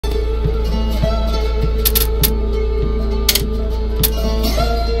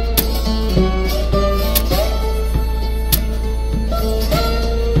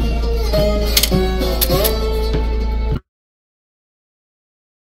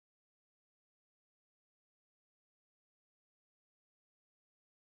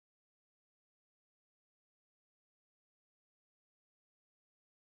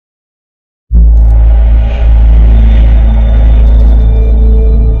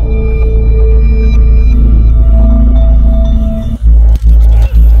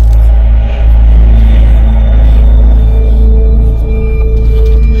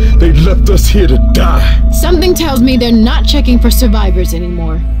here to die. Something tells me they're not checking for survivors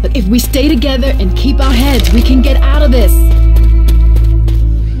anymore. But if we stay together and keep our heads, we can get out of this.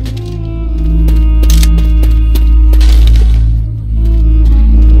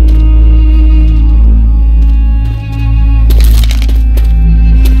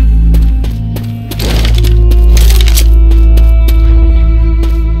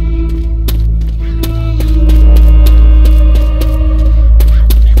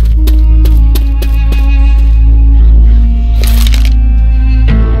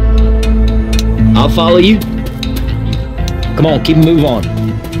 I'll follow you. Come on, keep a move on.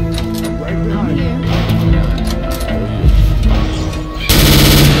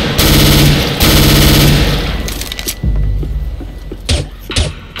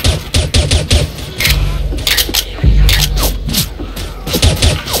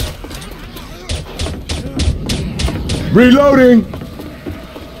 Reloading!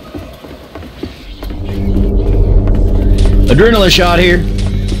 Adrenaline shot here.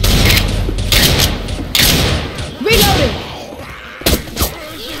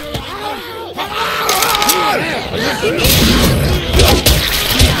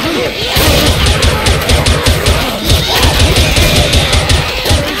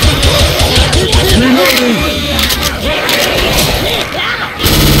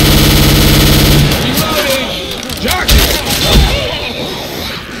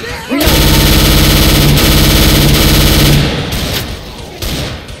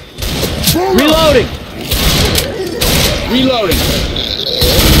 Reloading! Reloading!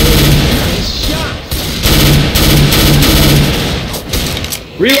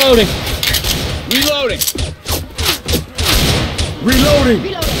 Reloading! Reloading! Reloading!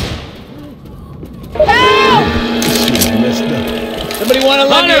 Help! Messed up. Somebody want to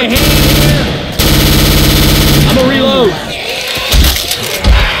lend me a hand here? I'm gonna reload.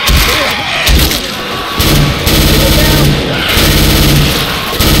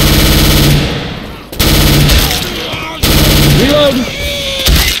 Reloading.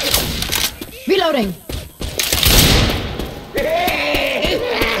 Reloading.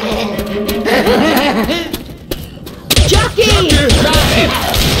 Jockey!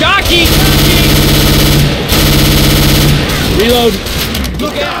 Jockey! Reload.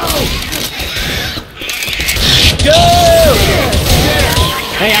 Look out! Go!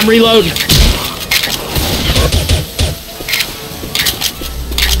 Hey, I'm reloading.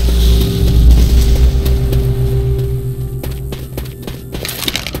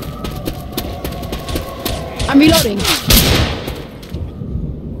 I'm reloading.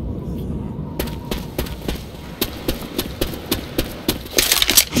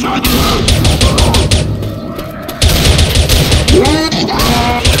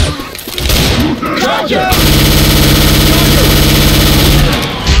 Charger!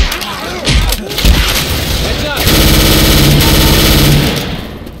 Heads up.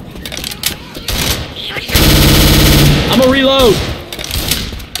 I'm gonna reload.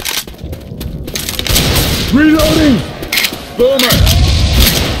 Reloading! Boomer.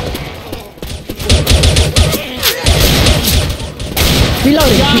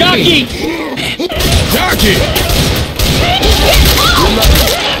 Reloading. Jockey! Jockey!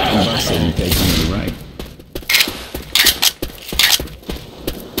 I said you take me right.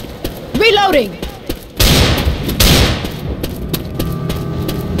 Reloading.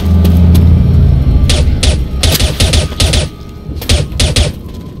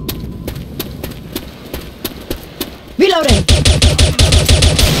 Reloading.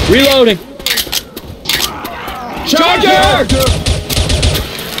 Reloading. Charger!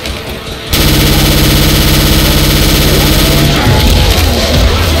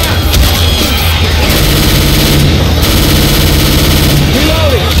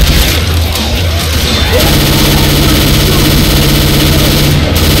 Reloading.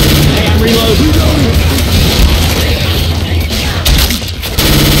 Hey, I'm reloading.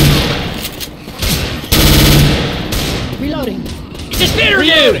 Reloading. It's a spinner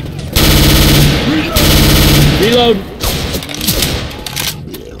reloading. Reload.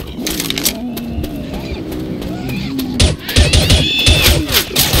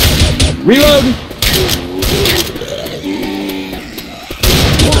 Reload.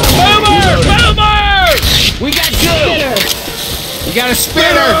 Boomer! Boomer! We got two. We got a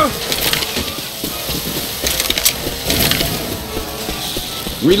spinner.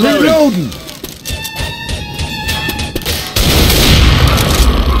 Reloading. Reloading!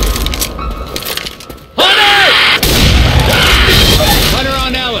 Hunter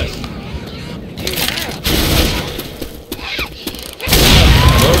on Ellis.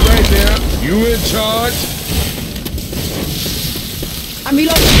 All right there. You in charge? I'm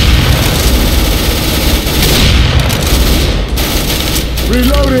reloading.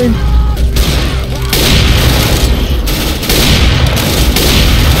 Reloading!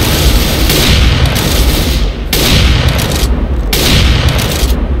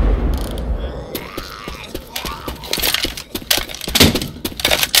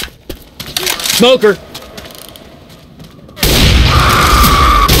 Smoker!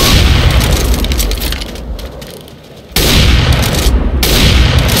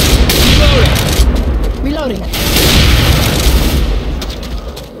 Reloading.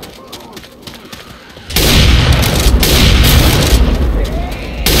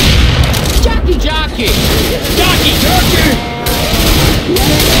 Jockey! Jockey! Jockey! Jockey!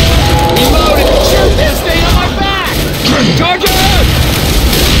 Reloading! Shoot this thing on my back! Charge it!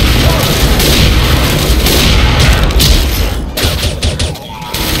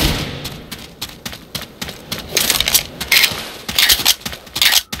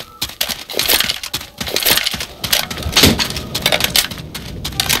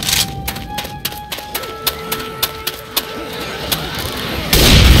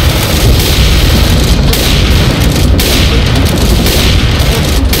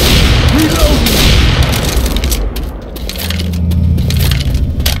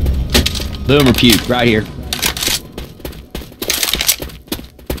 Boomer puke, right here.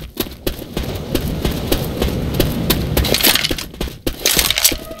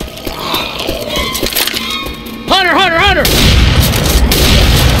 Hunter, Hunter, Hunter!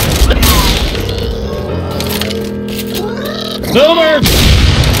 Boomer!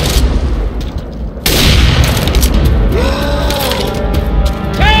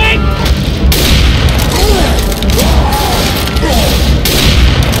 Tank!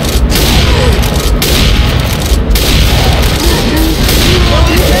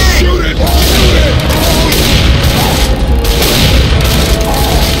 Shoot it! Shoot it!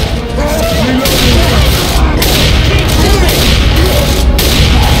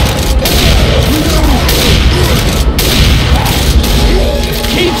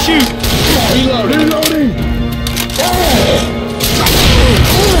 Keep shooting! Reloading! Reloading!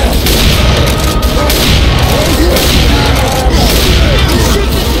 Shoot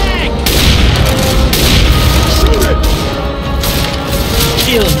the tank! Shoot it!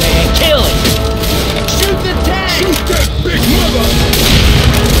 Kill it, man, kill it! Shoot the tank! Shoot that big mother!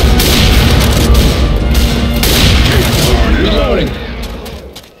 Keep burning! Reloading!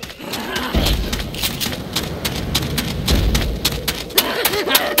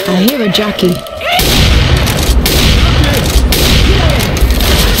 I hear a jockey.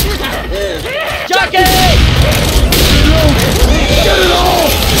 Jockey! Get it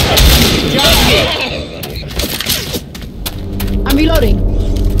off! Jockey! I'm reloading.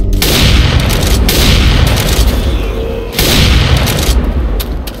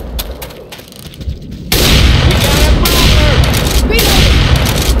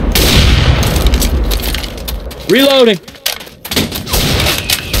 Reloading!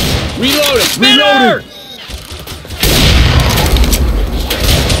 Reloading! Spinner!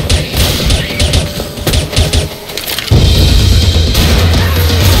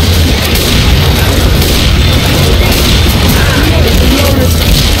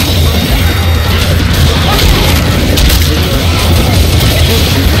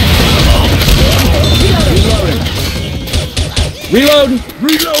 Reloading. Reloading!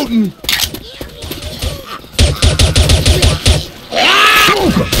 Reloading!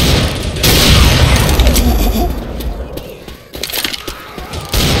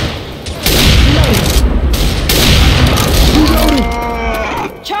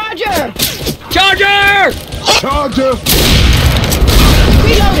 Charger! Charger! Charger!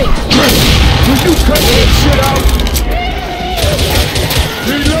 Reloading! Will you cut that shit out?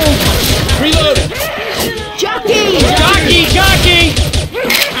 Reload! Reloading! Jockey! Jockey! Jockey!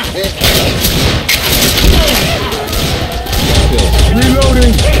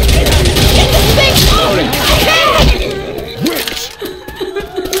 Reloading! Witch!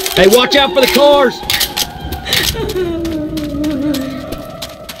 Hey, watch out for the cars!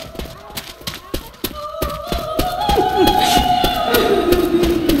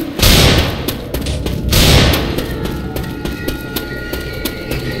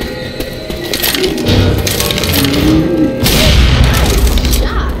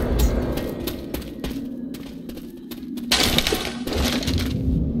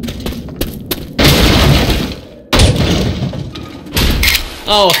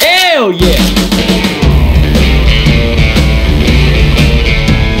 Oh, hell yeah!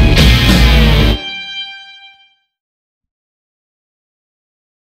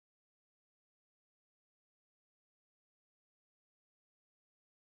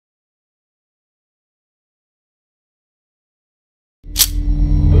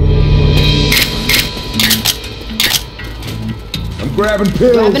 grabbing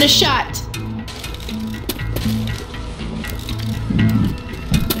pills. Grabbing a shot.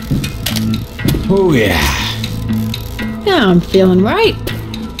 Oh yeah. Now I'm feeling right.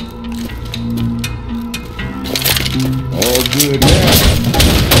 All good now.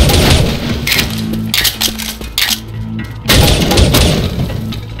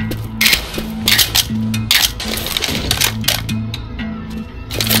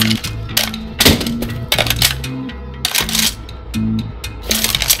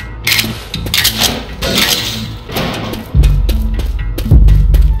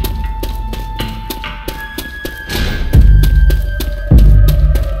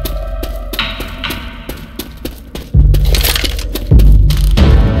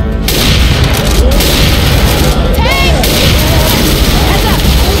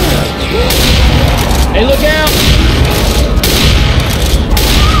 Hey, look out!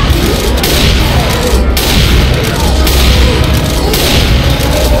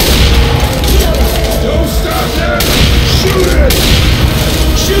 Don't stop that! Shoot it!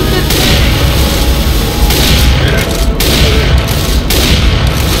 Shoot the thing!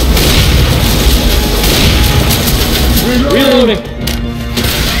 Reloading!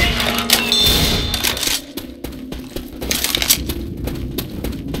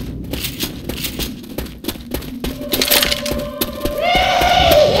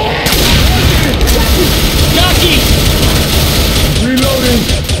 Jockey! Reloading!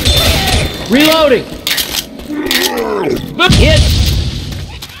 Reloading! Look, hit!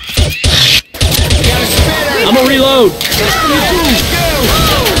 I'm gonna reload!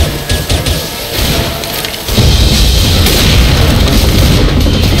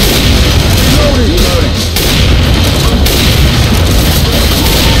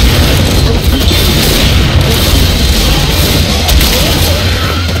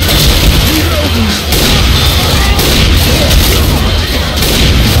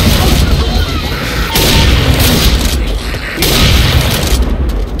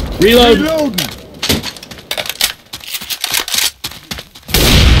 Reload! Reloading!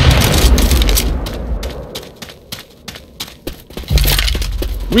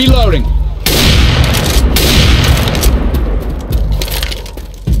 Reloading!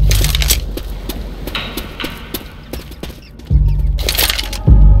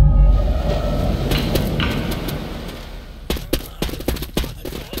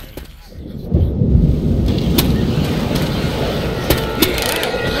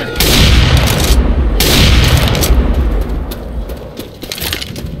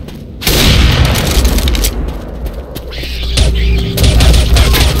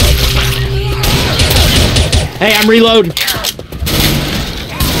 Hey, I'm reloading.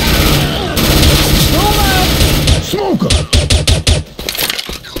 Smoker!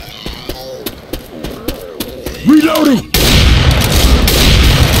 Reloading!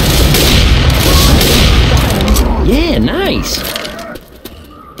 Yeah, nice.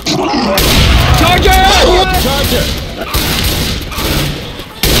 Charger! Charger!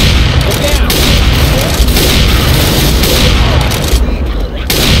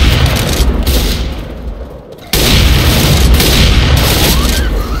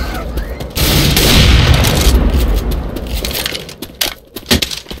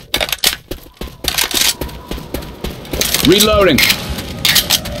 Reloading.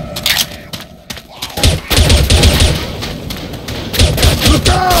 Look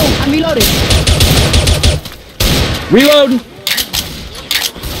out! I'm reloading. Reloading.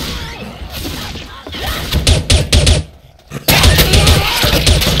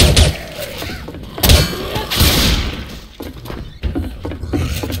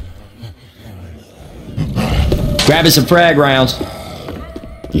 Grabbing some frag rounds.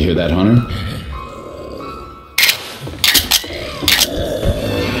 You hear that, Hunter?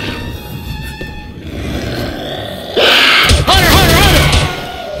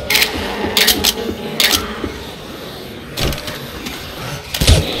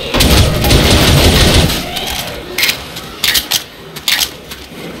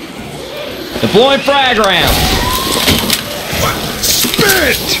 Deploying frag round.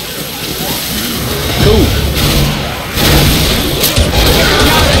 Spit! Cool.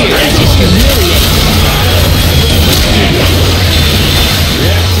 That's just humiliating.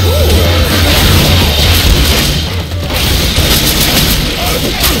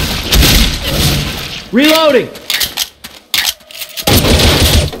 Reloading.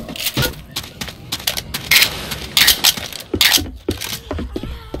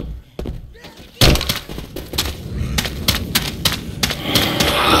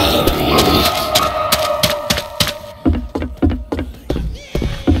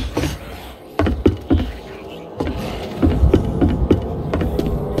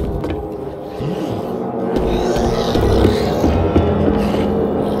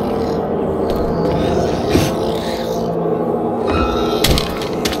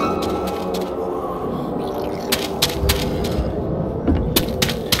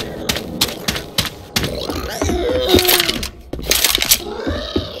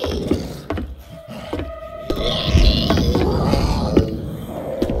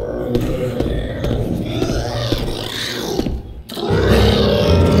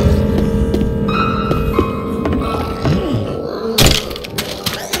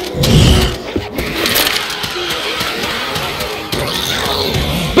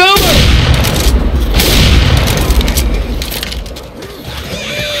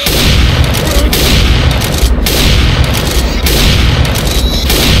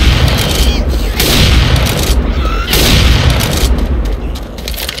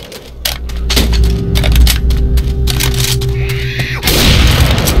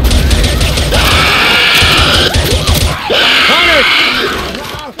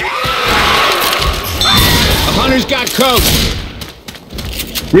 coat.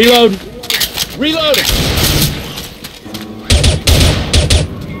 Reload. Reloading.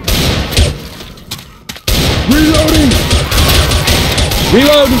 Reloading!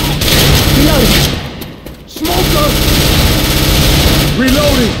 Reload. Reloading. Smoker!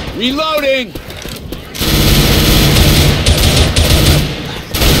 Reloading! Reloading.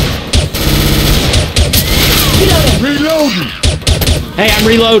 Reloading. Reloading! Hey, I'm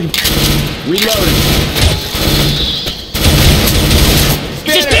reloading. Reloading.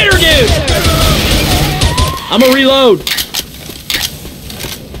 It's a spinner, dude. I'm a reload.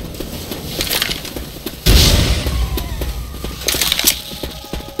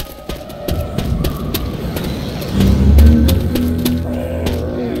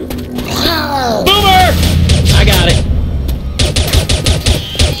 Boomer! I got it.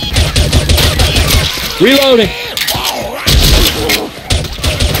 Reloading.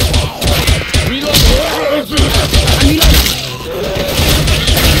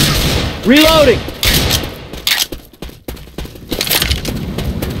 Reloading.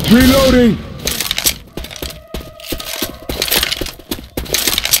 Reloading!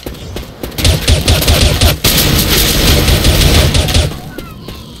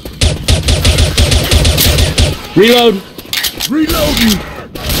 Reload. Reloading!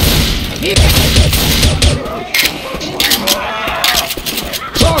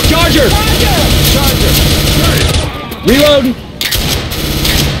 Charger. Reload.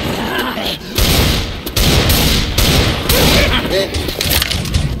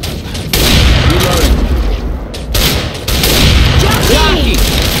 Jockey.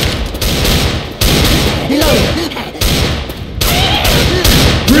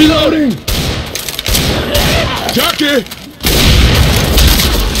 Reloading! Jockey!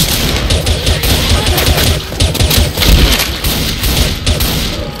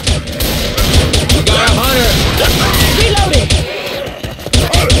 We got a hunter. Reloading.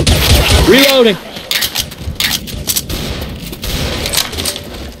 Reloading.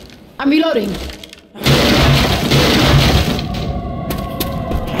 I'm reloading.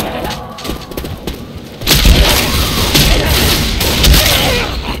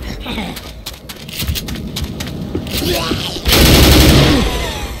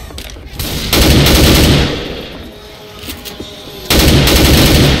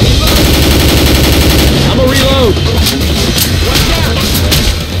 I'm a reload.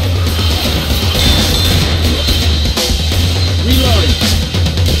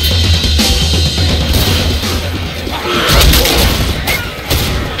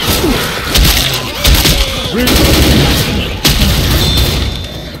 Reloading.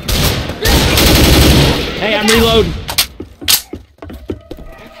 Hey, I'm reloading.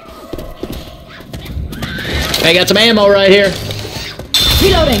 Hey, got some ammo right here.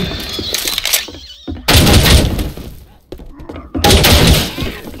 Reloading.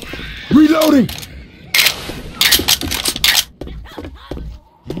 Reloading!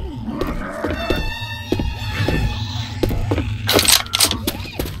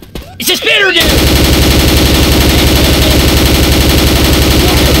 It's a spinner, dude!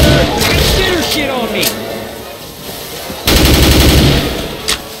 Spinner shit on me!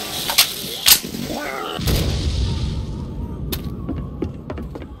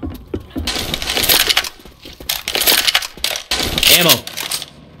 Ammo.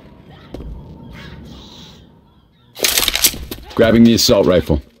 Grabbing the assault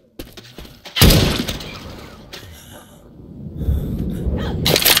rifle.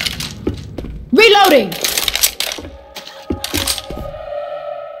 Reloading.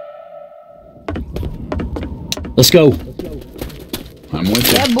 Let's go. I'm with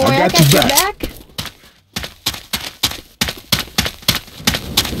you. Yeah, boy, I got your back.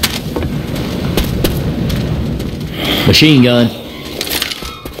 Machine gun.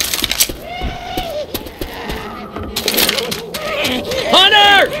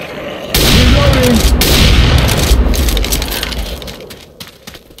 Hunter! Reloading!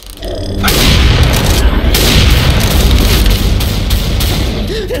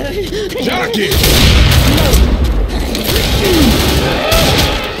 Jockey!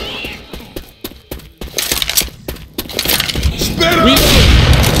 Spinner!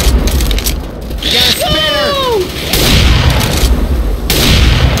 You got a spinner!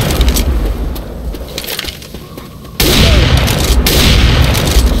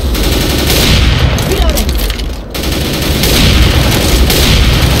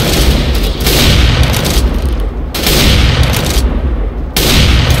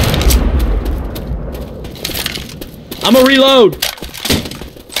 I'm a reload.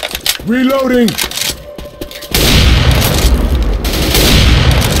 Reloading!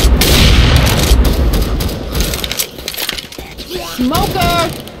 Smoker!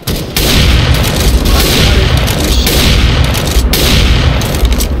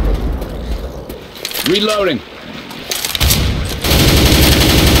 Reloading.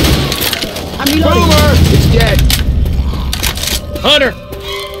 I'm reloading. Boomer! It's dead. Hunter!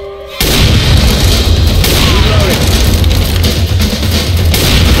 Reloading.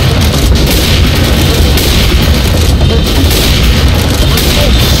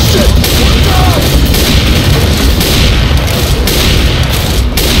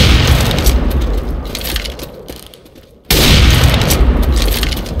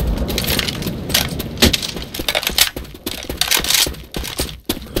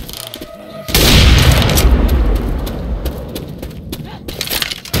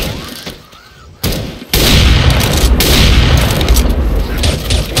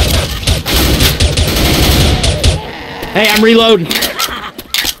 Hey, I'm reloading. Jockey!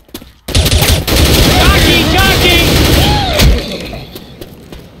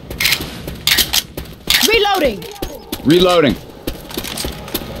 Reloading! Reloading.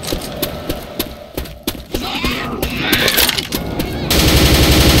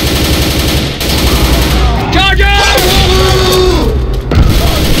 Charger!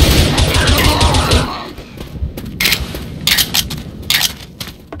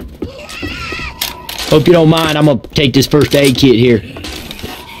 Hope you don't mind. I'm gonna take this first aid kit here.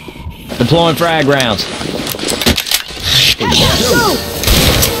 Deploying frag rounds.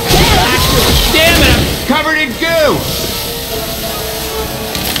 Damn it! I'm covered in goo.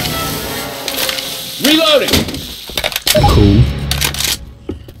 Reloading. Cool.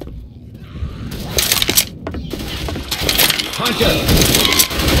 Hunter.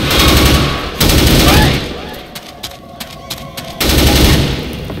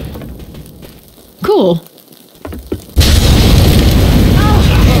 Cool.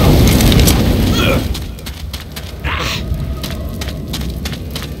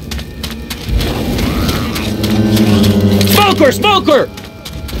 Smoker!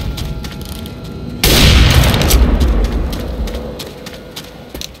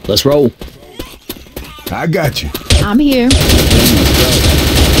 Let's roll. I got you. I'm here.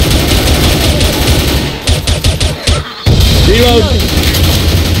 Reload.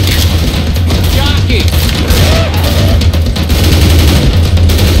 Jockey!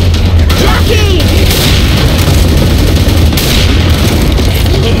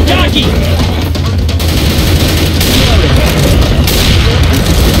 Jockey!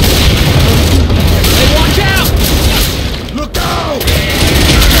 Hey, watch out! Look out!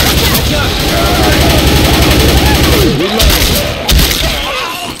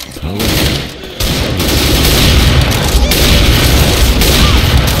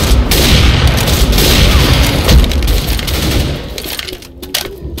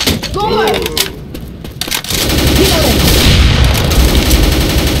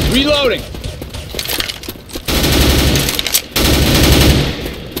 Reloading.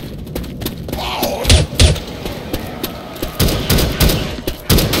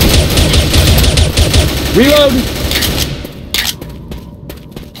 Reload!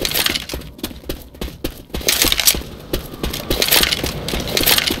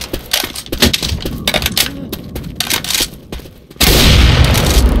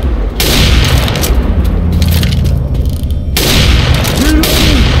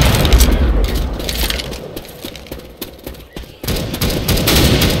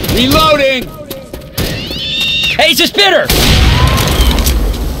 Reloading. Hey, it's a spitter!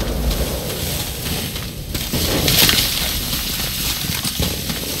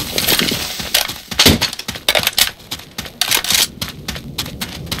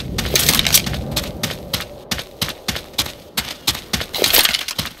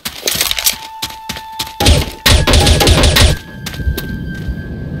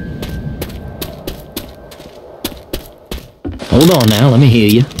 Hold on now, let me hear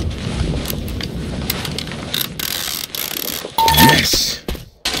you. Yes.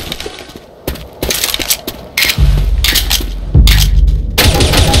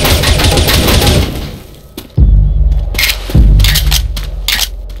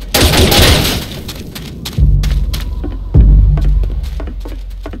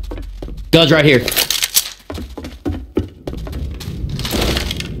 Guns right here.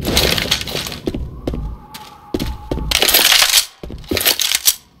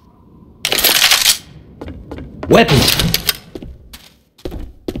 Weapons.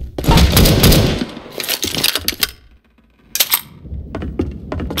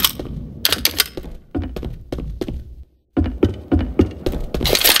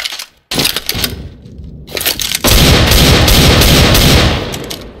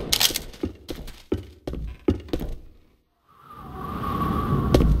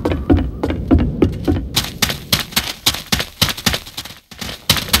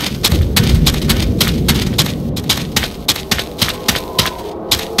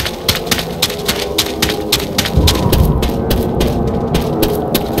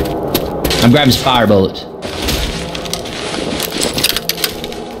 I'm grabbing some fire bullets.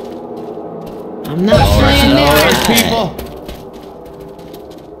 I'm not playing that. People.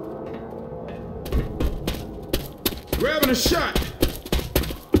 Grabbing a shot.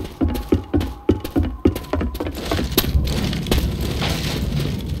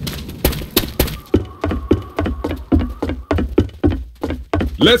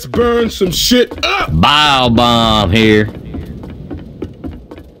 Let's burn some shit up. Bio bomb here.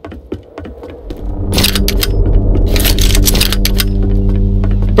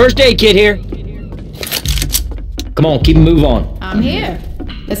 First aid kit here. Come on, keep a move on. I'm here.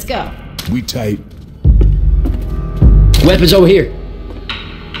 Let's go. We tight. Weapons over here.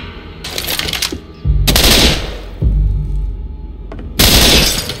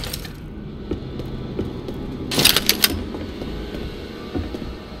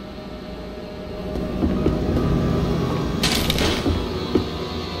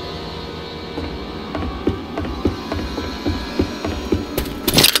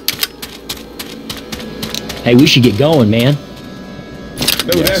 Hey, we should get going, man.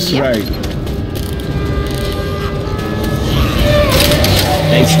 No, that's right.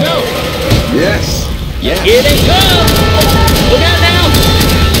 Thanks. No. Yes. Yeah. Here they come! Look out now!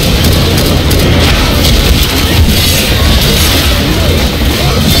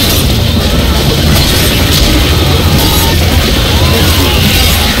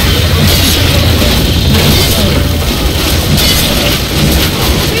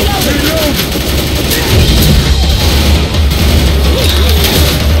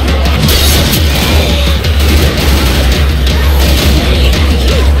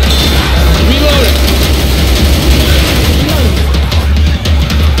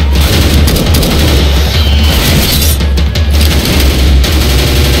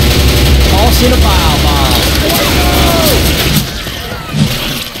 In a bile bomb.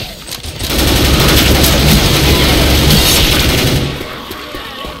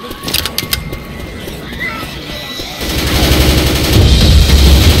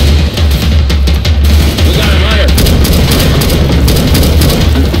 We got him runner.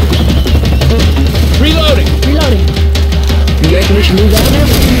 Reloading. Reloading. You reckon we should move down there?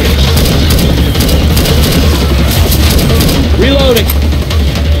 Reloading.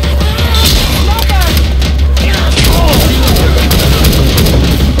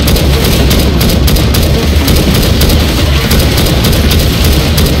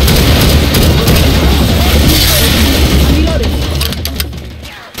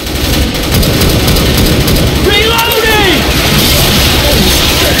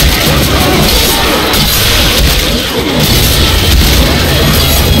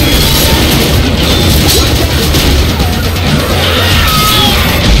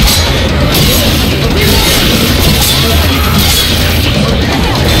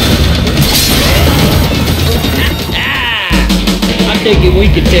 I'm thinking we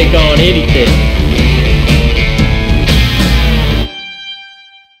could take on anything.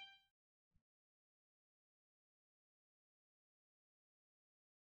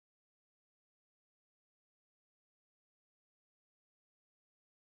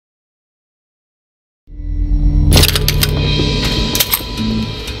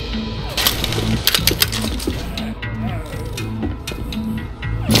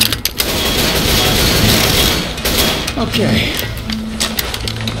 Okay.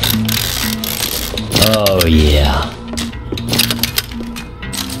 Oh, yeah.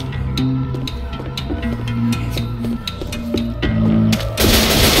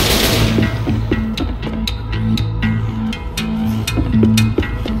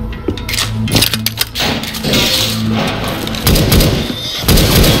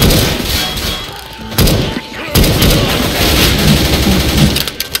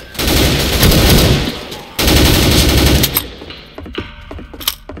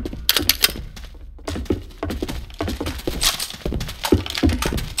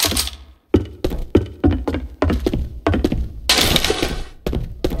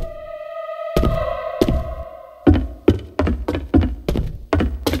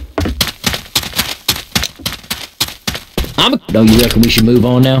 Don't you reckon we should move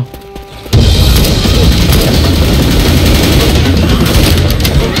on now?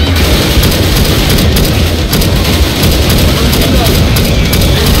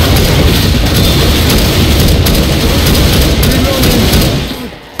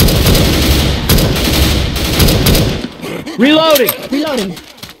 Reloading! Reloading.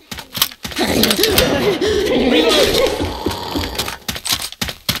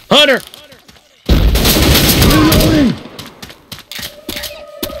 Hunter!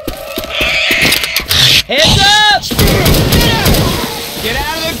 Heads up! Get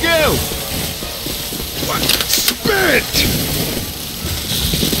out of the goo. Spit!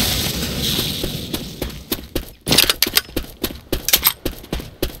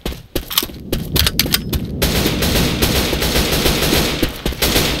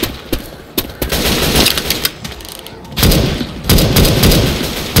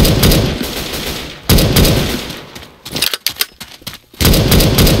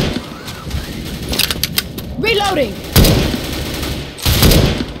 Reloading!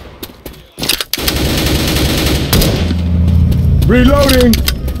 Reloading!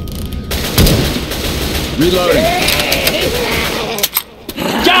 Reloading.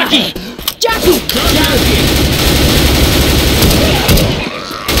 Jockey! Jockey!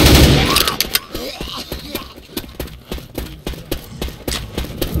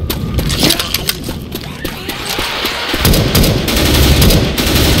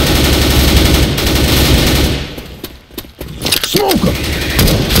 Smoke 'em!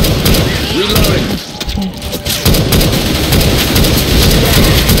 Reloading.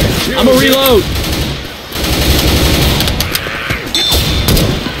 I'm a reload!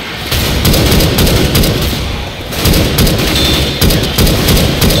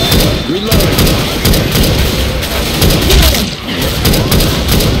 Reloading.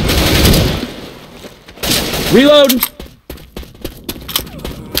 Reload!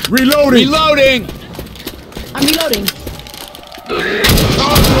 Reloading! Reloading. I'm reloading.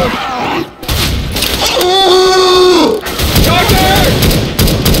 Charger!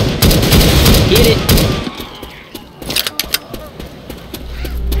 Get it!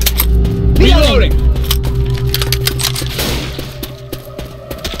 Reloading.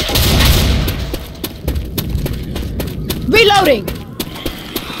 Reloading!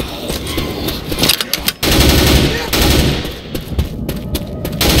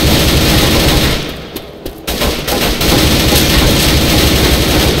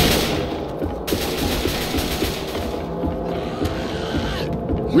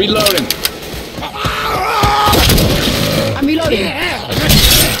 Reloading. I'm reloading.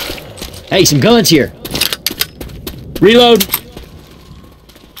 Hey, some guns here. Reload!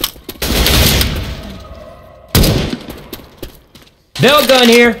 Belt gun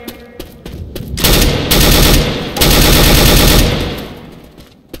here!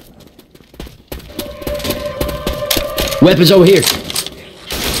 Weapons over here.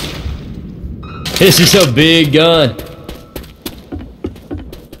 This is a big gun.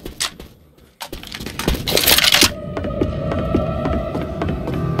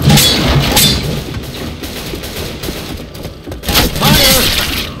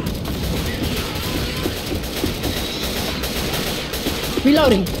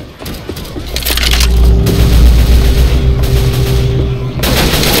 Reloading.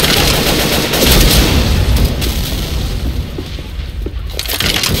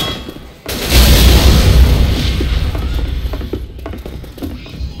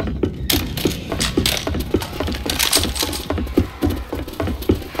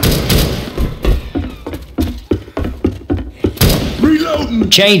 Reloading!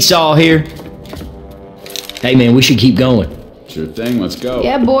 Chainsaw here. Hey man, we should keep going. Sure thing. Let's go.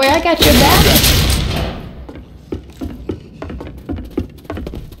 Yeah, boy, I got your back.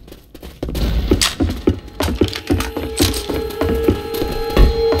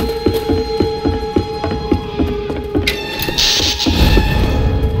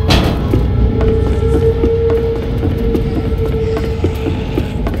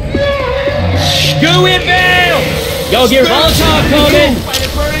 Go inbound! Y'all get Molotov coming! By the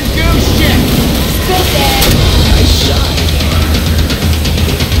burning goose shit. Spit that.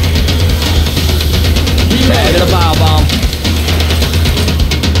 Tag it a bile bomb.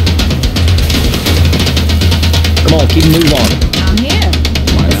 Come on, keep a move on. I'm here.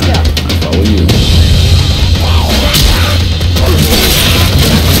 Let's go. Follow you.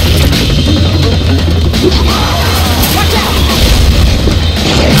 Watch out!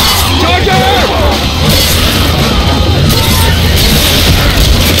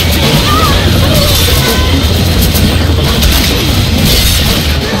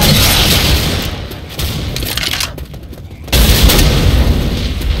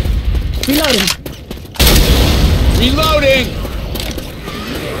 Reloading. Reloading.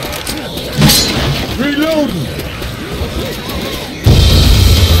 Reloading! Reloading.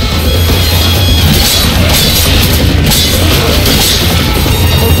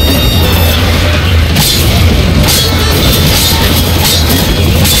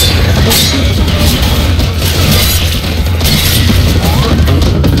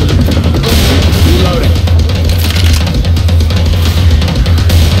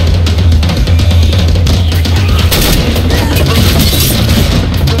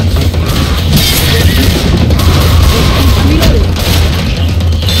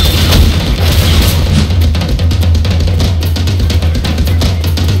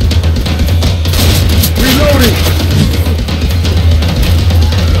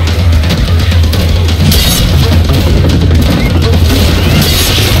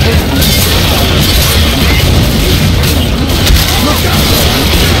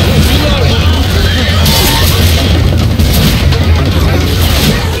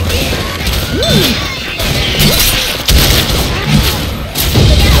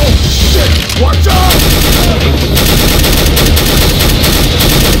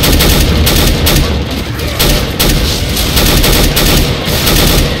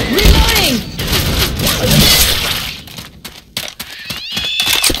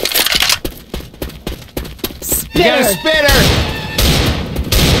 Spitter!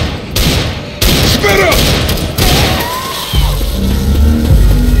 Spitter!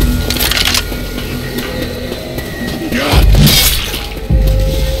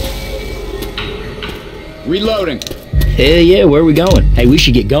 Reloading. Hell yeah, where are we going? Hey, we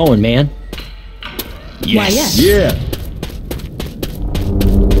should get going, man. Why, yes. Yeah.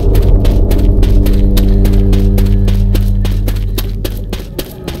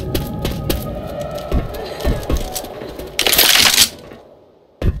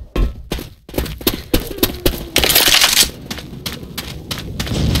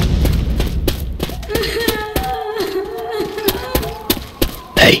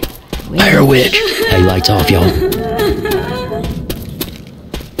 Hey, Blair Witch. Hey, lights off, y'all.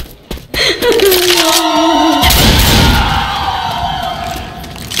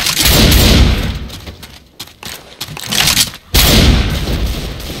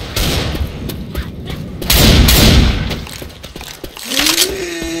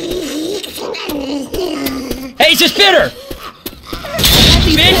 Hey, it's a spitter!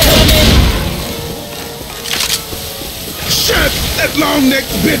 Spin coming! Shit! That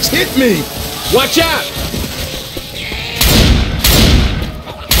long-necked bitch hit me! Watch out!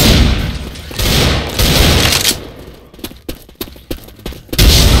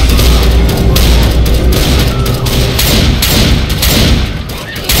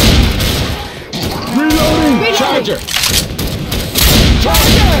 Reloading! Charger!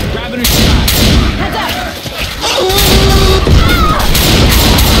 Charger! Grabbing a shot.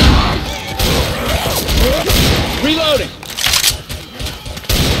 Reloading!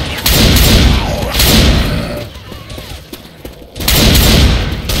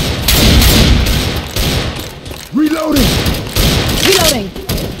 Reloading! Reloading.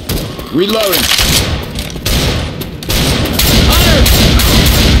 Reloading!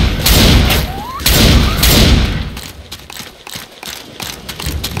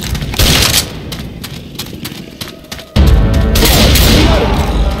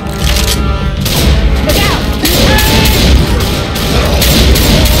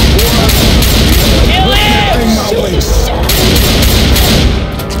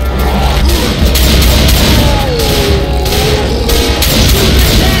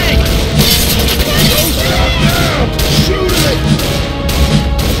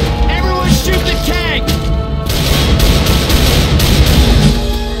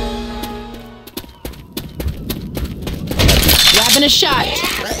 Grabbing a shot.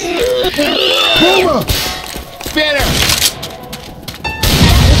 Boomer! Spitter!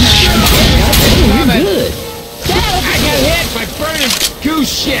 Good. I got hit by burning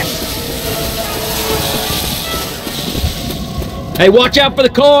goose shit! Hey, watch out for the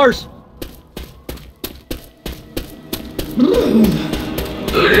cars!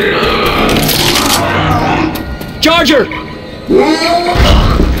 Charger!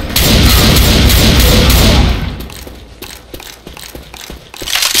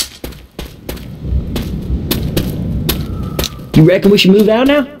 You reckon we should move out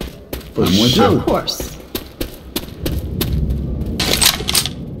now? I'm with you. Of course.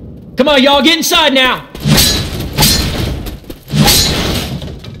 Come on, y'all, get inside now!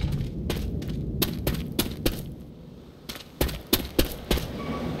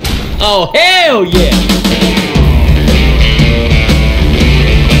 Oh, hell yeah!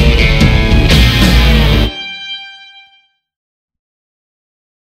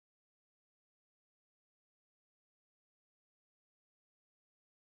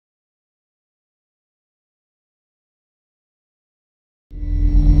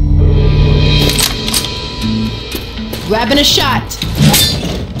 Grabbing a shot.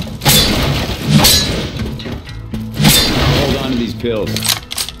 Hold on to these pills.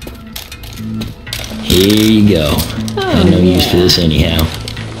 Here you go. I no use for this anyhow.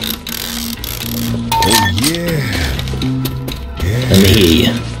 Oh, yeah. Let me hear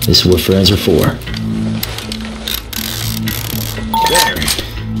you. This is what friends are for.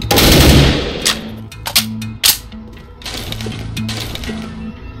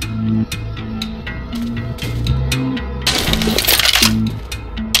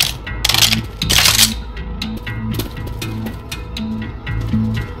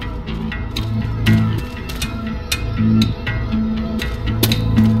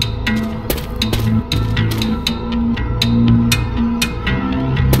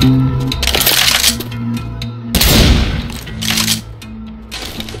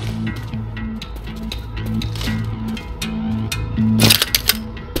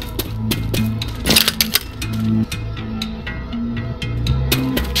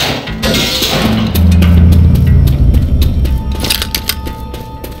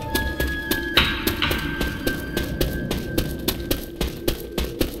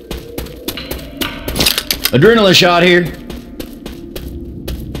 Adrenaline shot here.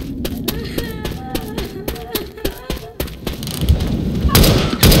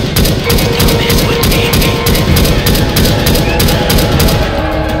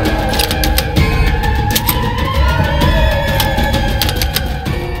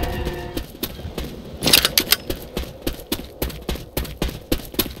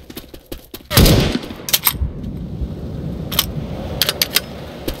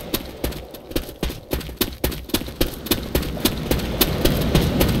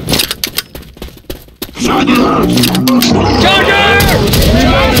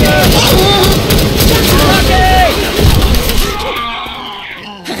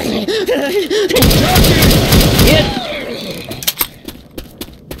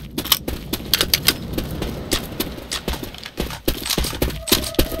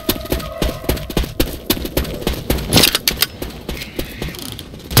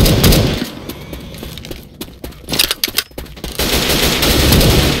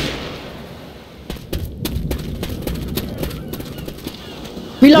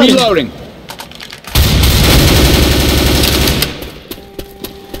 Reloading.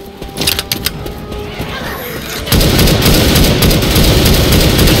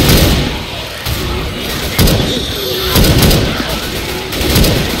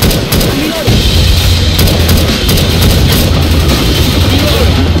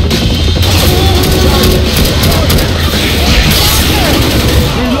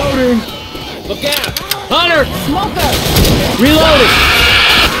 Look out! Hunter! Smoker! Reloading!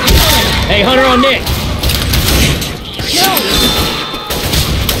 Hey, Hunter on Nick!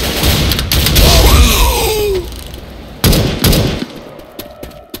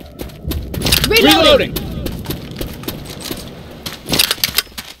 Reloading!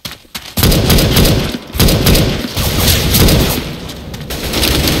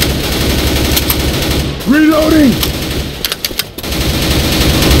 Reloading!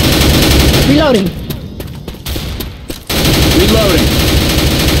 Reloading! Reloading!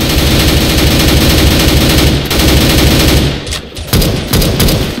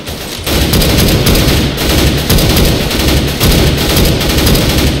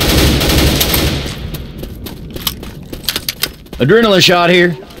 Adrenaline shot here.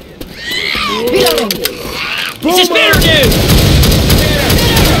 Reloading! It's a spitter dude!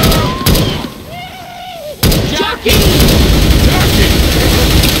 Jockey! Jockey!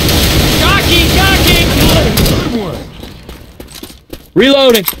 Good one!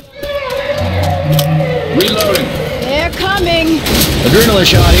 Reloading! Reloading! They're coming! Adrenaline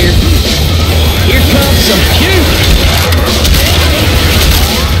shot here. Here comes some puke!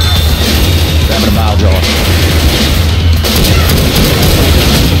 Grabbing a mile drawer.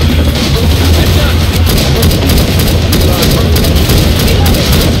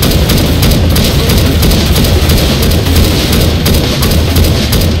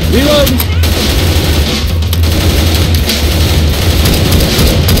 Reloading!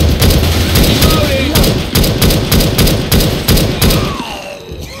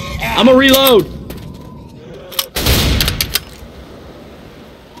 I'm a reload!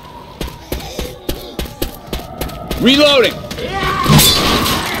 Reloading!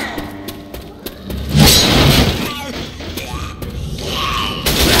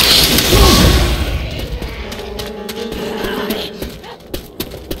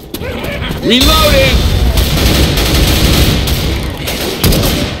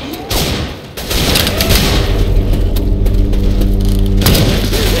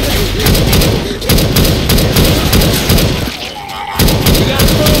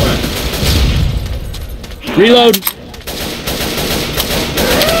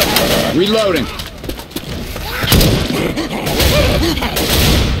 Reloading!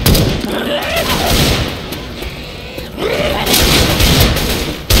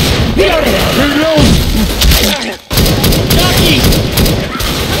 We got a boomer! Reload! Reloading! Jockey!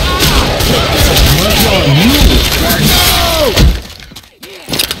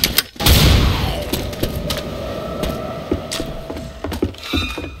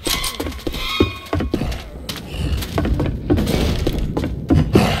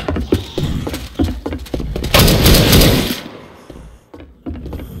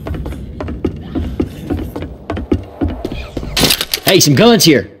 Hey, some guns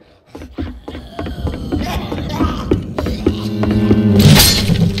here.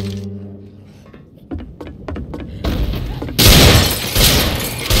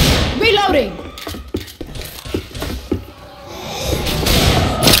 Reloading!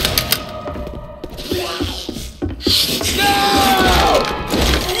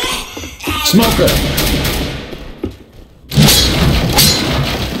 Smoker!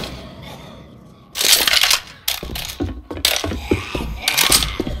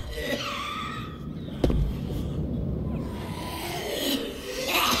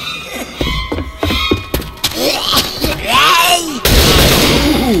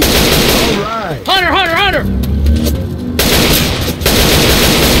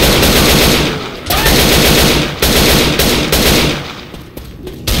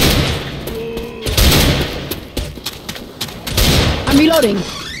 Reloading.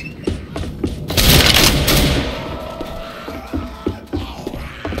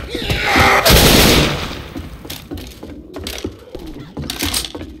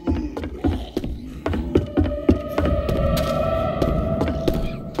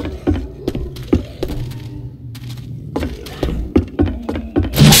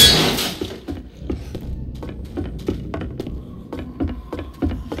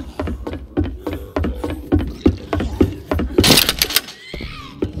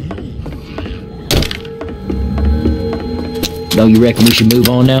 No, you reckon we should move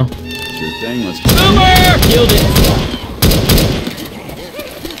on now? Sure thing, let's go. Boomer! Killed it.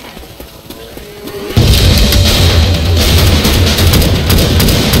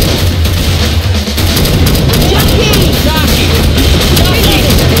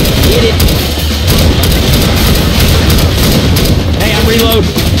 Get it. Hey, I'm reloading.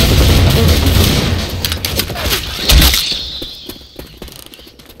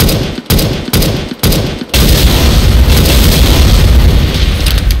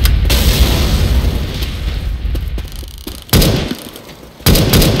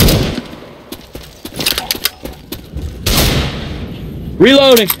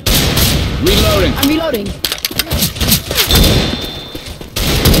 Reloading. Reloading. I'm reloading.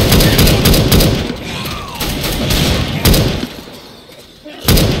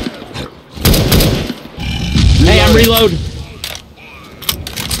 Hey, I'm reloading.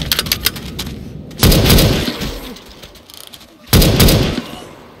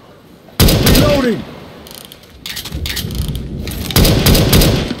 Reloading.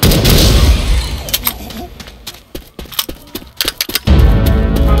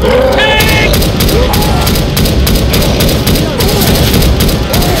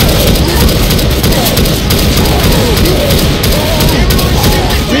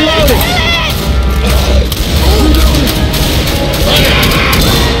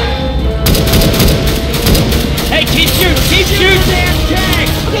 Hey, keep shooting, keep shooting.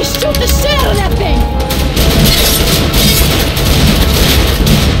 Okay, shoot the shit out of that thing!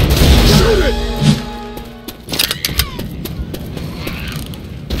 Shoot it.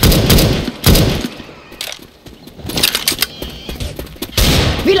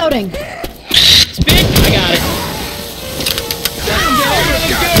 Reloading. Spit. I got it.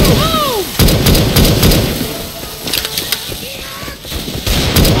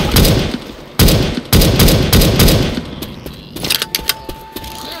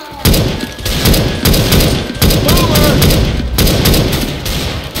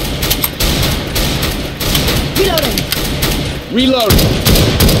 Reloading.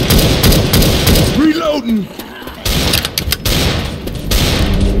 Reloading.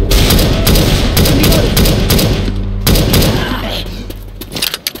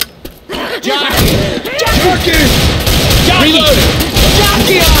 Jockey. Reloading.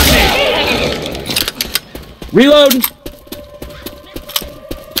 Jockey on me! Reloading.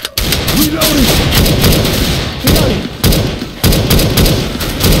 Reloading.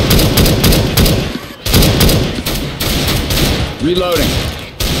 Reloading.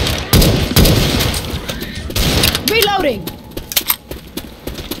 Reloading.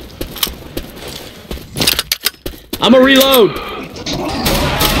 I'm a reload.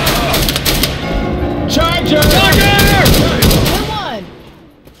 Charger! Come on.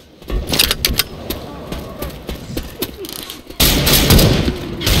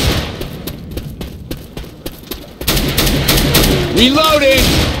 Reloading.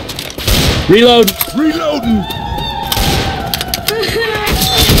 Reload. Reloading.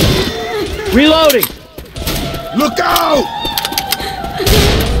 Reloading. Look out.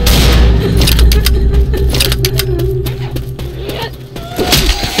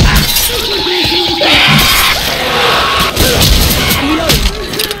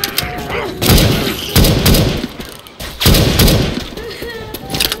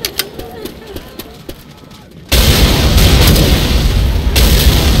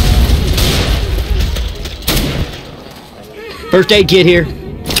 First aid kit here.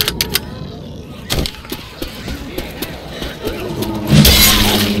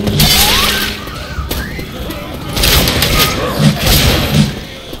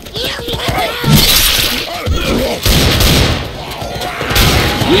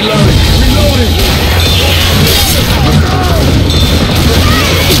 Reloading.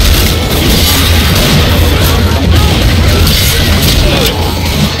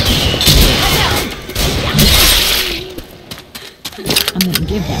 I'm gonna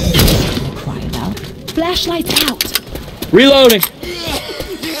give that something to cry about. Flashlights out. Reloading.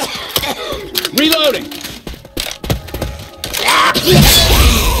 Reloading.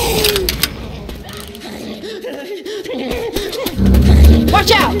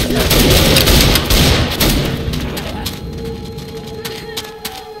 Watch out!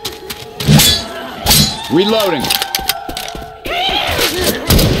 Reloading.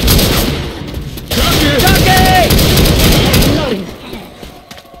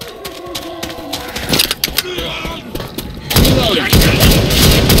 Reloading.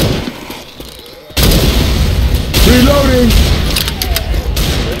 Reloading.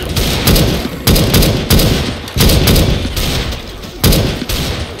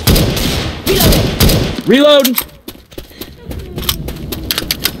 Reloading.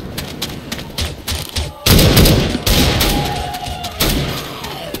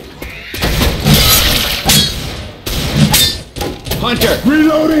 Hunter.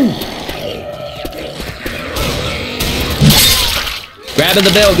 Reloading. Grabbing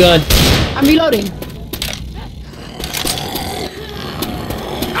the belt gun. I'm reloading.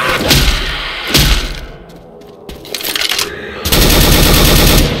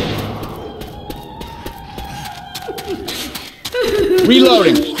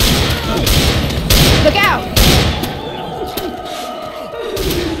 Reloading. Look out!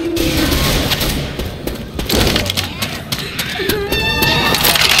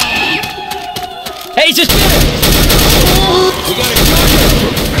 Hey, he's just spinning. We got a charger.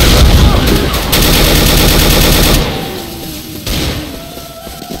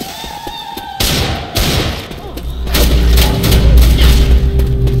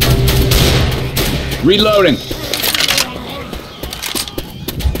 Reloading.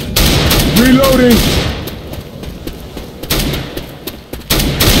 Reloading.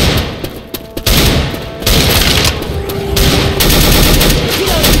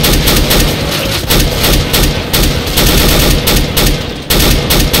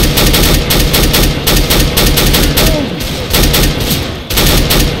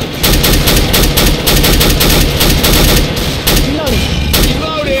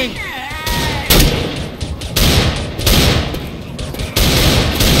 Reloading.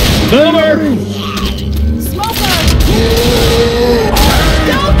 Boomer. Smoker!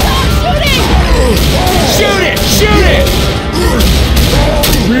 Don't stop shooting! Shoot it! Shoot it!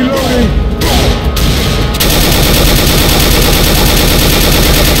 Reloading.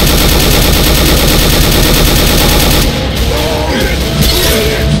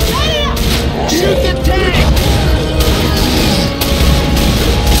 Shoot the tank!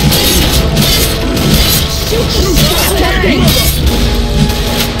 Testing!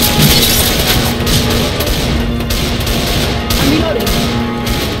 I'm reloading.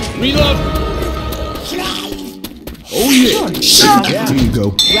 Reload! Oh yeah. Shit. There you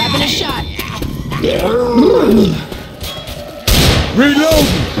go. Grabbing a shot. Reload.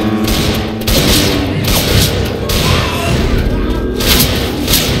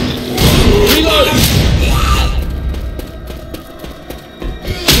 Reloading!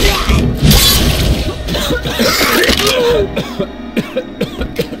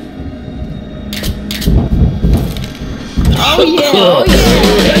 Oh yeah! Oh yeah!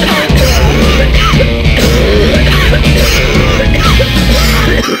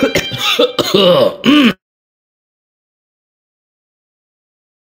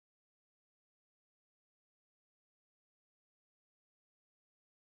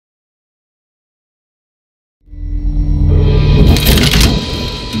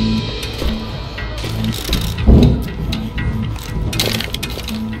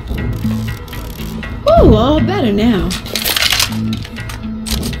 Ooh, all better now.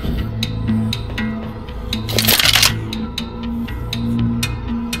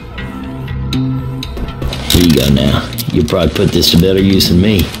 Here you go now. You'll probably put this to better use than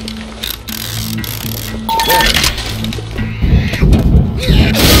me.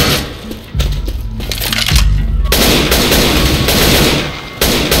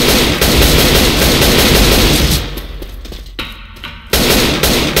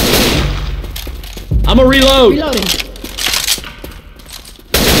 I'ma reload. Reloading.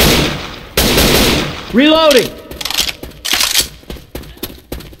 Reloading.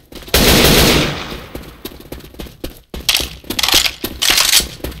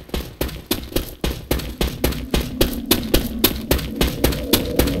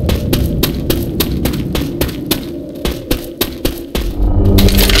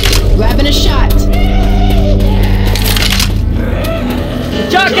 Grabbing a shot.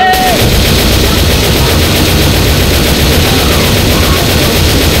 Jockey!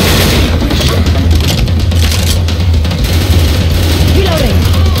 Reloading.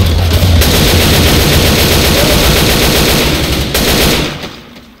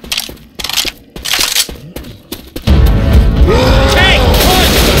 Tank!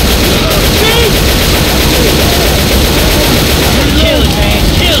 Kill it, man.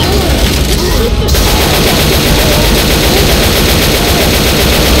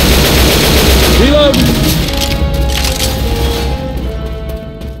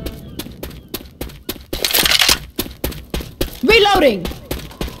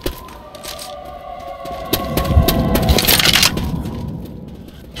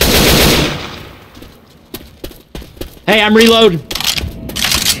 Hey, I'm reloading.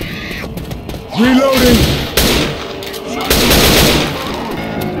 Reloading.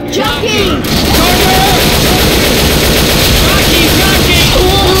 Jockey!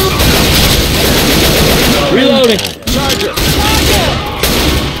 Reloading. Charger.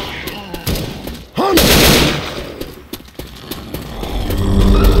 Hunter.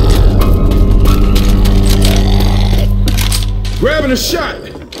 Grabbing a shot.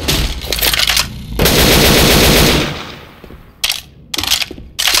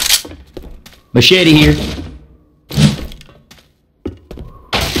 Machete here.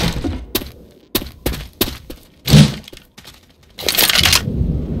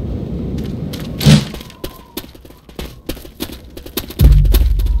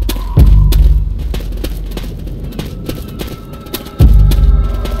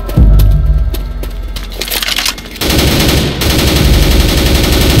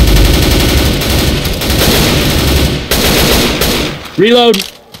 Reload.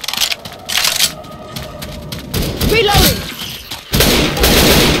 Reloading!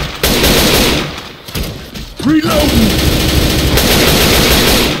 Reloading.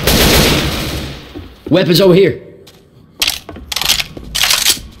 Weapons over here.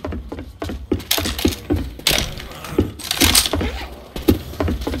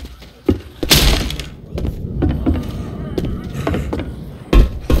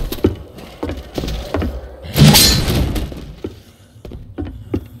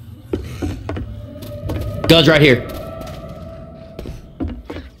 Guns right here.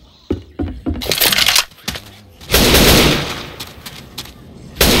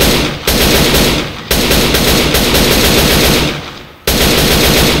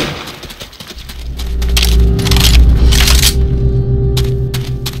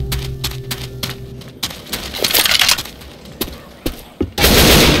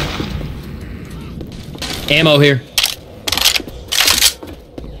 Ammo here.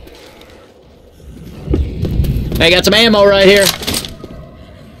 I got some ammo right here.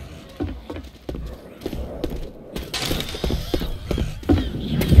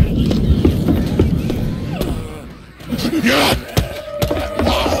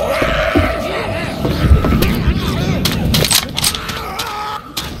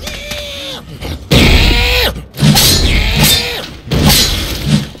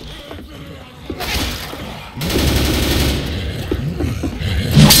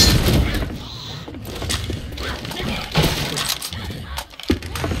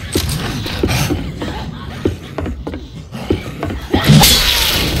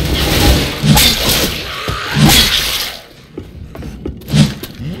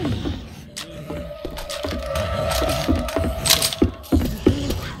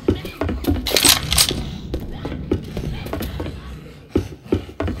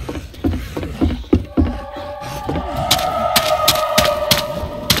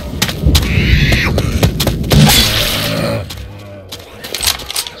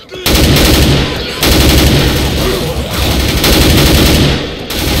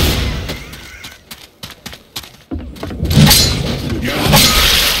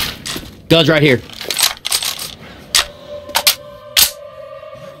 Guns right here.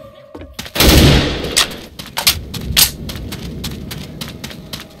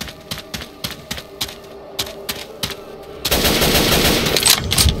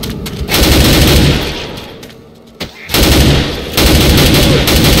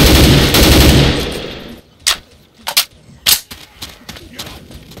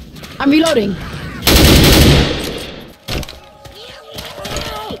 I'm reloading.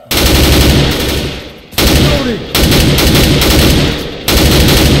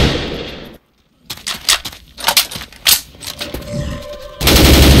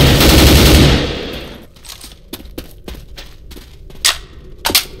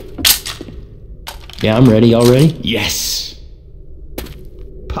 Yeah, I'm ready. Y'all ready? Yes.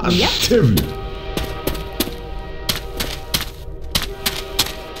 Positive.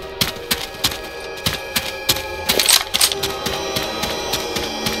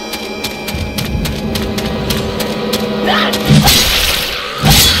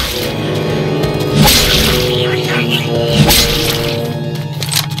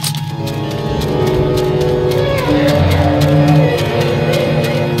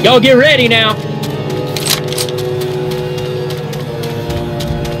 Y'all get ready now.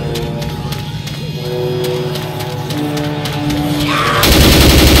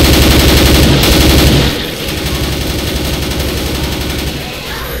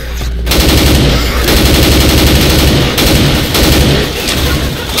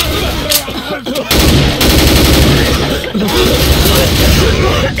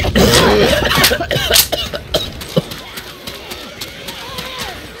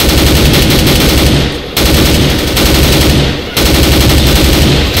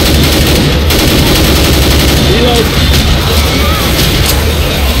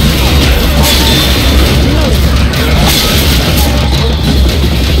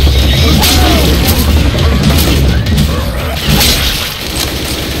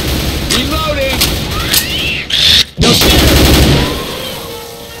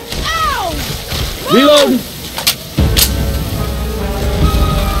 Reloading.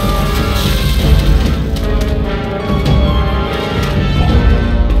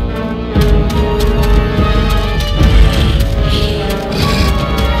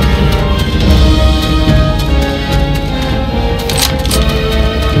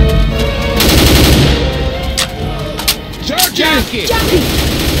 Jockey!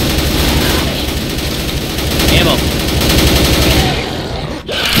 Ammo.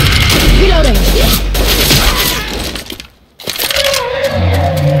 Reloading.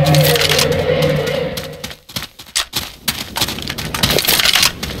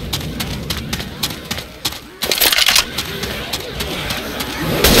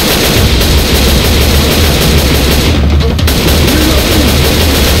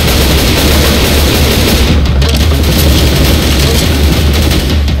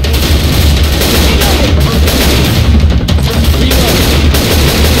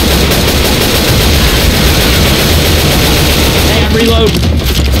 Reload.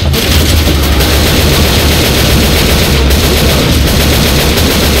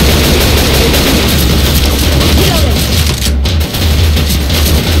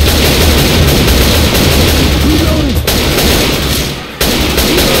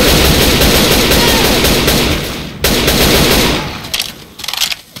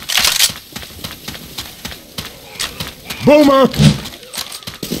 Boomer!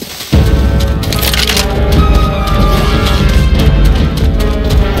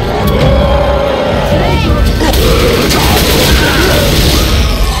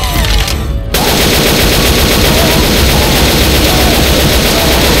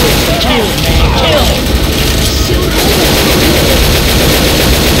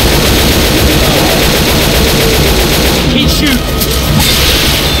 Keep shooting.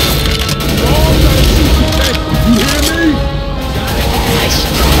 You hear me?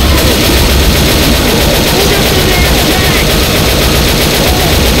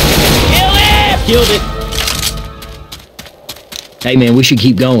 Kill it! Killed it. Hey man, we should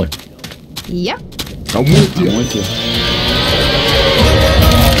keep going. Yep. I'm with you.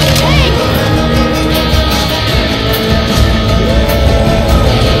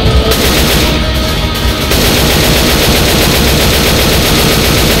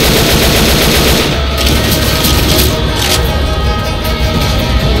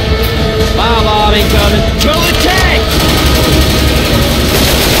 Bomb incoming. Go!